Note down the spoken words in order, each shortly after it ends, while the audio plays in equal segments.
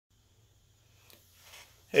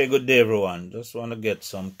Hey, good day everyone. Just want to get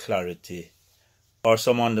some clarity or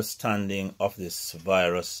some understanding of this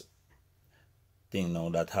virus thing now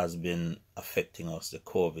that has been affecting us, the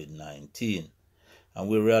COVID-19. And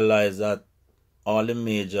we realize that all the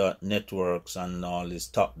major networks and all these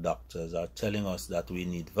top doctors are telling us that we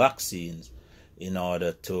need vaccines in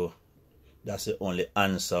order to, that's the only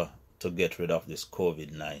answer to get rid of this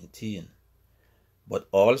COVID-19. But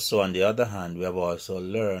also, on the other hand, we have also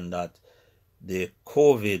learned that the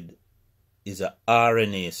COVID is a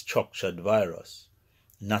RNA structured virus,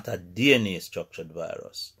 not a DNA structured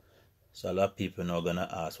virus. So a lot of people now are going to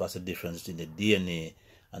ask, what's the difference between the DNA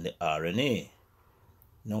and the RNA?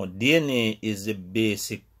 Now, DNA is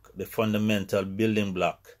the fundamental building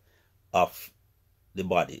block of the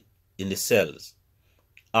body in the cells.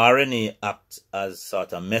 RNA acts as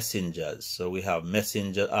sort of messengers. So we have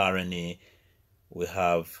messenger RNA, we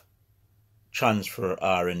have transfer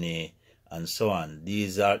RNA, and so on.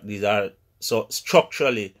 These are so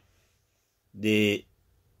structurally the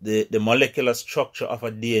molecular structure of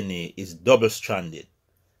a DNA is double-stranded.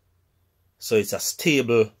 So it's a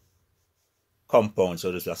stable compound,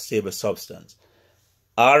 so it's a stable substance.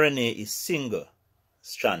 RNA is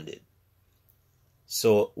single-stranded.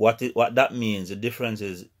 So what that means, the difference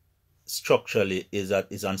is structurally is that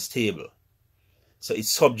it's unstable. So it's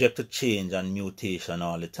subject to change and mutation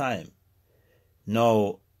all the time.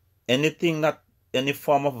 Now, any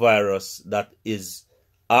form of virus that is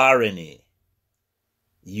RNA,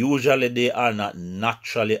 usually they are not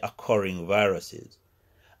naturally occurring viruses.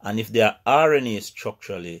 And if they are RNA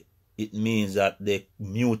structurally, it means that they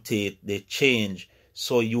mutate, they change,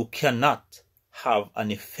 so you cannot have an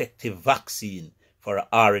effective vaccine for an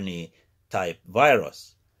RNA type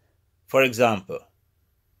virus. For example,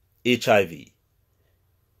 HIV.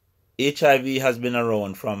 HIV has been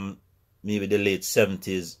around from maybe the late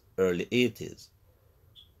 70s, early 80s.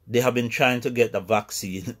 They have been trying to get a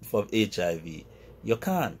vaccine for HIV. You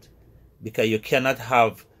can't, because you cannot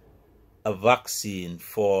have a vaccine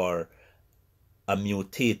for a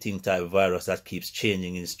mutating type virus that keeps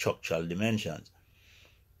changing in structural dimensions.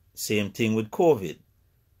 Same thing with COVID.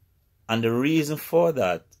 And the reason for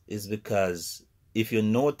that is because if you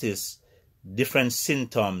notice different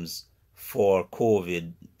symptoms for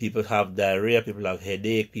COVID, people have diarrhea, people have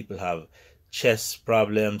headache, people have chest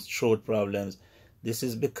problems, throat problems. This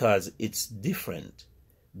is because it's different.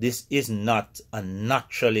 This is not a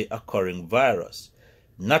naturally occurring virus.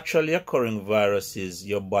 Naturally occurring viruses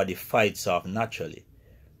your body fights off naturally.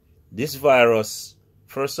 This virus,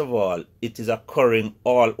 first of all, it is occurring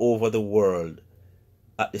all over the world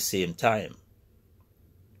at the same time.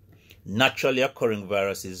 Naturally occurring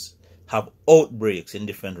viruses have outbreaks in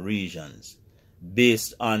different regions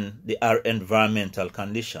based on the environmental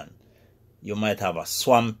condition. You might have a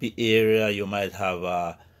swampy area, you might have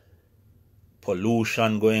a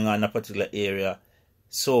pollution going on in a particular area.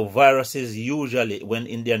 So viruses usually, when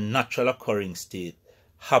in their natural occurring state,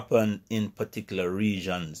 happen in particular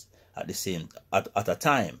regions at a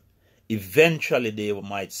time. Eventually they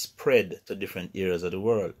might spread to different areas of the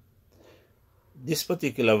world. This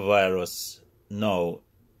particular virus now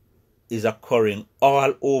is occurring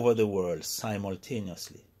all over the world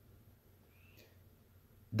simultaneously.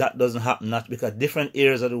 That doesn't happen not because different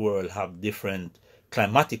areas of the world have different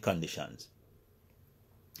climatic conditions.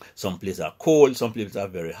 Some places are cold, some places are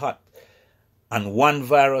very hot. And one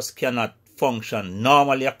virus cannot function.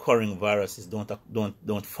 Normally occurring viruses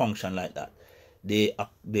don't function like that.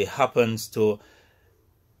 They happens to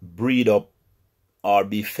breed up or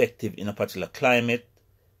be effective in a particular climate,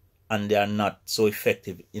 and they are not so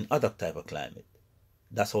effective in other type of climate.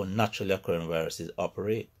 That's how naturally occurring viruses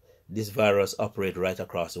operate. This virus operates right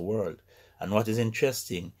across the world. And what is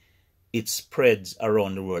interesting, it spreads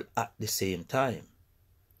around the world at the same time.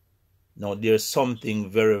 Now, there's something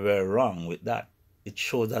very, very wrong with that. It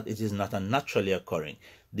shows that it is not a naturally occurring.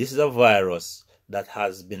 This is a virus that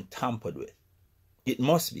has been tampered with. It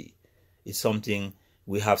must be. It's something,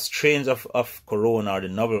 we have strains of corona, or the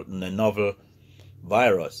novel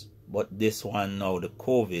virus, but this one now, the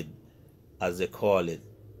COVID, as they call it,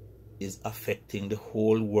 is affecting the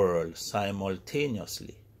whole world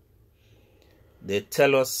simultaneously. They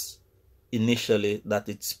tell us initially that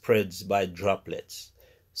it spreads by droplets.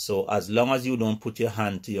 So as long as you don't put your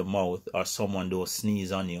hand to your mouth, or someone don't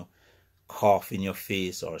sneeze on you, cough in your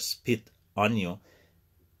face, or spit on you,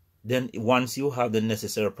 then once you have the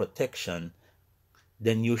necessary protection,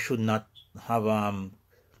 then you should not have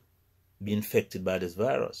be infected by this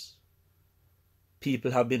virus.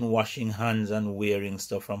 People have been washing hands and wearing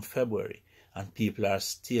stuff from February, and people are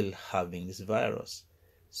still having this virus.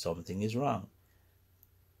 Something is wrong.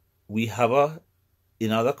 We have a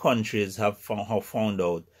in other countries have found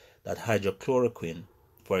out that hydrochloroquine,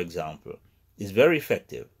 for example, is very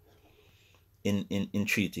effective in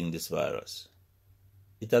treating this virus.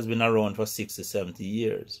 It has been around for 60, 70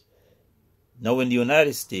 years. Now in the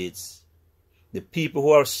United States, the people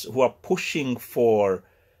who are pushing for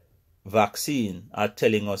vaccine are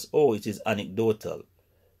telling us, oh, it is anecdotal.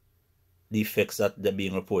 The effects that they're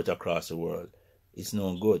being reported across the world, it's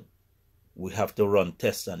no good. We have to run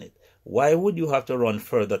tests on it. Why would you have to run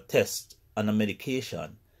further tests on a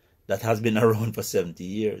medication that has been around for 70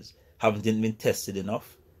 years? Haven't it been tested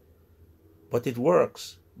enough? But it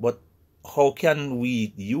works. But how can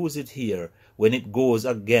we use it here when it goes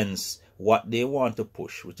against what they want to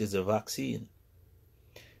push, which is a vaccine?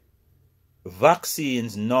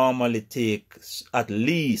 Vaccines normally take at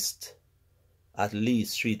least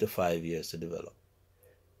 3 to 5 years to develop.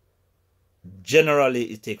 Generally,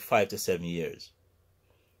 it takes 5 to 7 years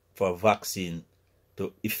for a vaccine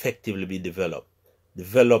to effectively be developed,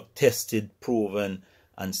 tested, proven,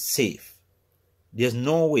 and safe. There's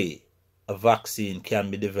no way a vaccine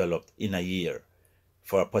can be developed in a year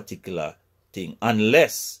for a particular thing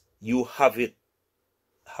unless you have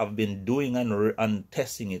been doing and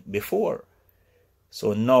testing it before.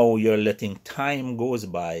 So now you're letting time goes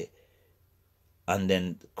by and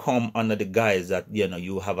then come under the guise that,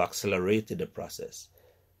 you have accelerated the process.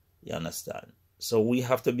 You understand? So we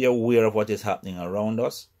have to be aware of what is happening around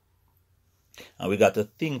us. And we got to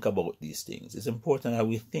think about these things. It's important that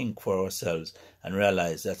we think for ourselves and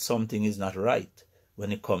realize that something is not right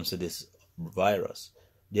when it comes to this virus.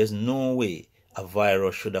 There's no way a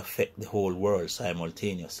virus should affect the whole world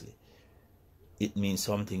simultaneously. It means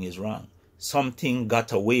something is wrong. Something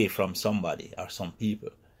got away from somebody or some people.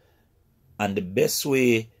 And the best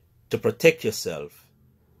way to protect yourself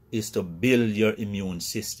is to build your immune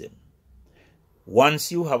system.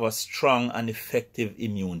 Once you have a strong and effective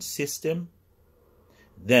immune system,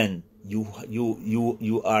 then you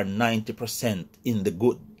are 90% in the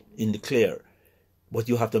good, in the clear. But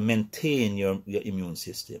you have to maintain your immune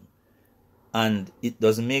system. And it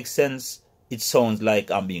doesn't make sense. It sounds like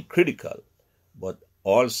I'm being critical. But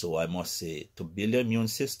also, I must say, to build your immune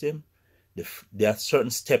system, there are certain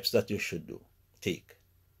steps that you should take.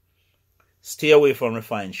 Stay away from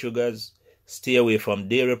refined sugars. Stay away from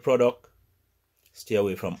dairy product. Stay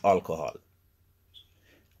away from alcohol.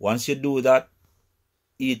 Once you do that,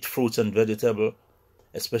 eat fruits and vegetables,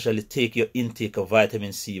 especially take your intake of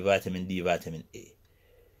vitamin C, vitamin D, vitamin A.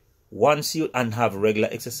 And have regular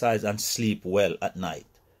exercise and sleep well at night.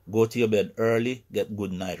 Go to your bed early, get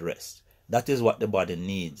good night rest. That is what the body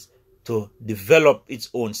needs to develop its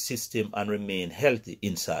own system and remain healthy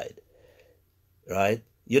inside. Right?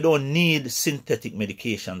 You don't need synthetic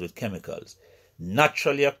medications with chemicals.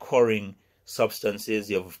 Naturally occurring substances,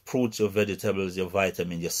 your fruits, your vegetables, your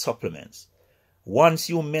vitamins, your supplements. Once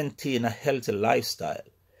you maintain a healthy lifestyle,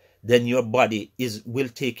 then your body will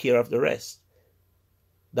take care of the rest.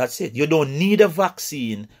 That's it. You don't need a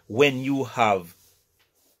vaccine whenever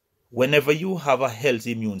you have a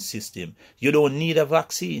healthy immune system. You don't need a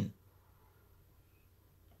vaccine.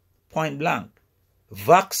 Point blank.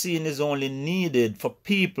 Vaccine is only needed for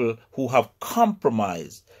people who have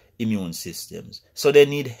compromised immune systems. So they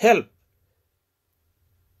need help.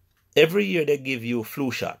 Every year they give you flu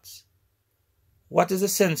shots. What is the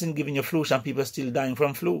sense in giving you flu shot and people are still dying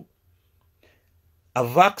from flu? A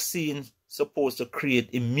vaccine is supposed to create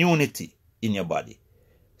immunity in your body.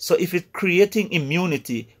 So if it's creating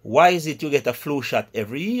immunity, why is it you get a flu shot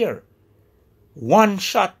every year? One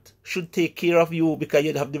shot should take care of you because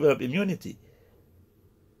you have developed immunity.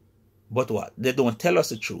 But what? They don't tell us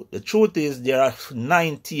the truth. The truth is there are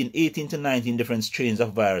 18 to 19 different strains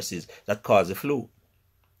of viruses that cause the flu.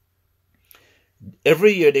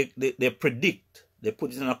 Every year they predict, they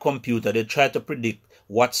put it in a computer, they try to predict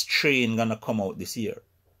what strain gonna come out this year.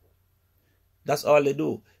 That's all they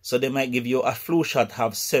do. So they might give you a flu shot,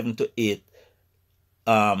 have 7 to 8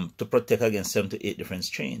 to protect against 7 to 8 different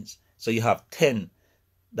strains. So you have 10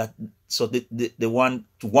 that, so the one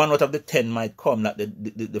out of the 10 might come that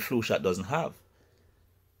the flu shot doesn't have.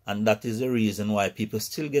 And that is the reason why people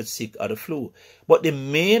still get sick of the flu. But the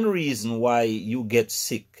main reason why you get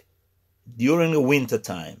sick during the winter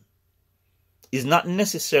time is not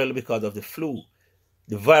necessarily because of the flu,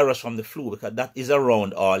 the virus from the flu, because that is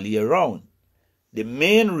around all year round. The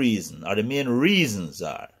main reason, or the main reasons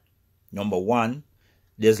are, number one,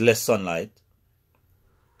 there's less sunlight.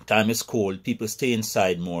 Time is cold, people stay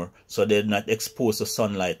inside more, so they're not exposed to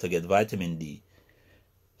sunlight to get vitamin D.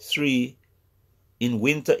 3, in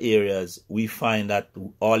winter areas, we find that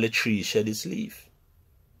all the trees shed its leaf.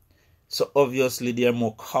 So obviously there are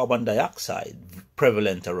more carbon dioxide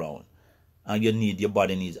prevalent around. And your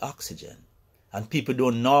body needs oxygen. And people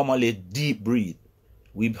don't normally deep breathe.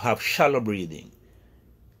 We have shallow breathing.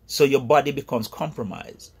 So your body becomes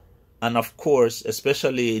compromised. And of course,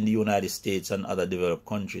 especially in the United States and other developed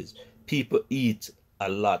countries, people eat a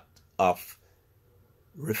lot of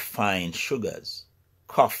refined sugars,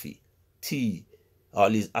 coffee, tea,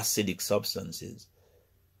 all these acidic substances,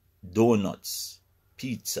 donuts,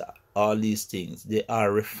 pizza, all these things. They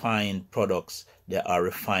are refined products. They are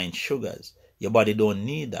refined sugars. Your body don't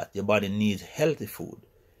need that. Your body needs healthy food.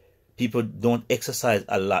 People don't exercise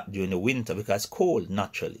a lot during the winter because it's cold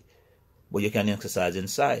naturally. But you can exercise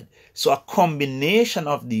inside. So a combination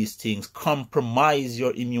of these things compromise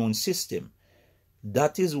your immune system.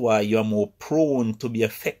 That is why you are more prone to be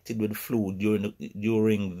affected with flu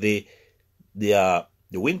during the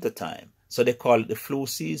winter time. So they call it the flu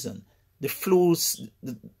season.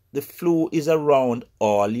 The flu is around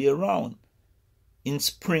all year round. In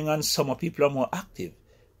spring and summer, people are more active.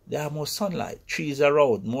 There are more sunlight. Trees are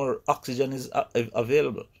out. More oxygen is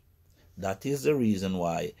available. That is the reason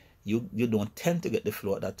why you don't tend to get the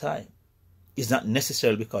flu at that time. It's not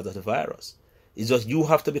necessarily because of the virus. It's just you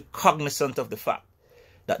have to be cognizant of the fact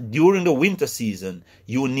that during the winter season,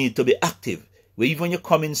 you need to be active. Even when you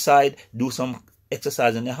come inside, do some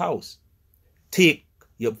exercise in the house. Take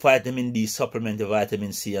your vitamin D supplement, your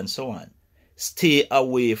vitamin C, and so on. Stay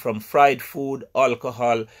away from fried food,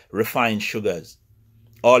 alcohol, refined sugars,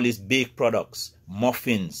 all these baked products,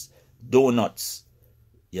 muffins, donuts,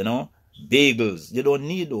 bagels. You don't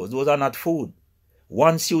need those. Those are not food.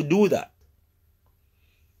 Once you do that,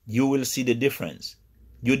 you will see the difference.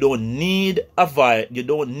 You don't need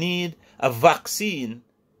a vaccine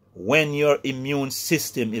when your immune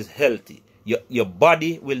system is healthy. Your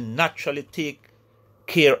body will naturally take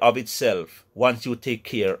care of itself once you take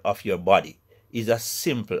care of your body. It's as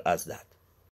simple as that.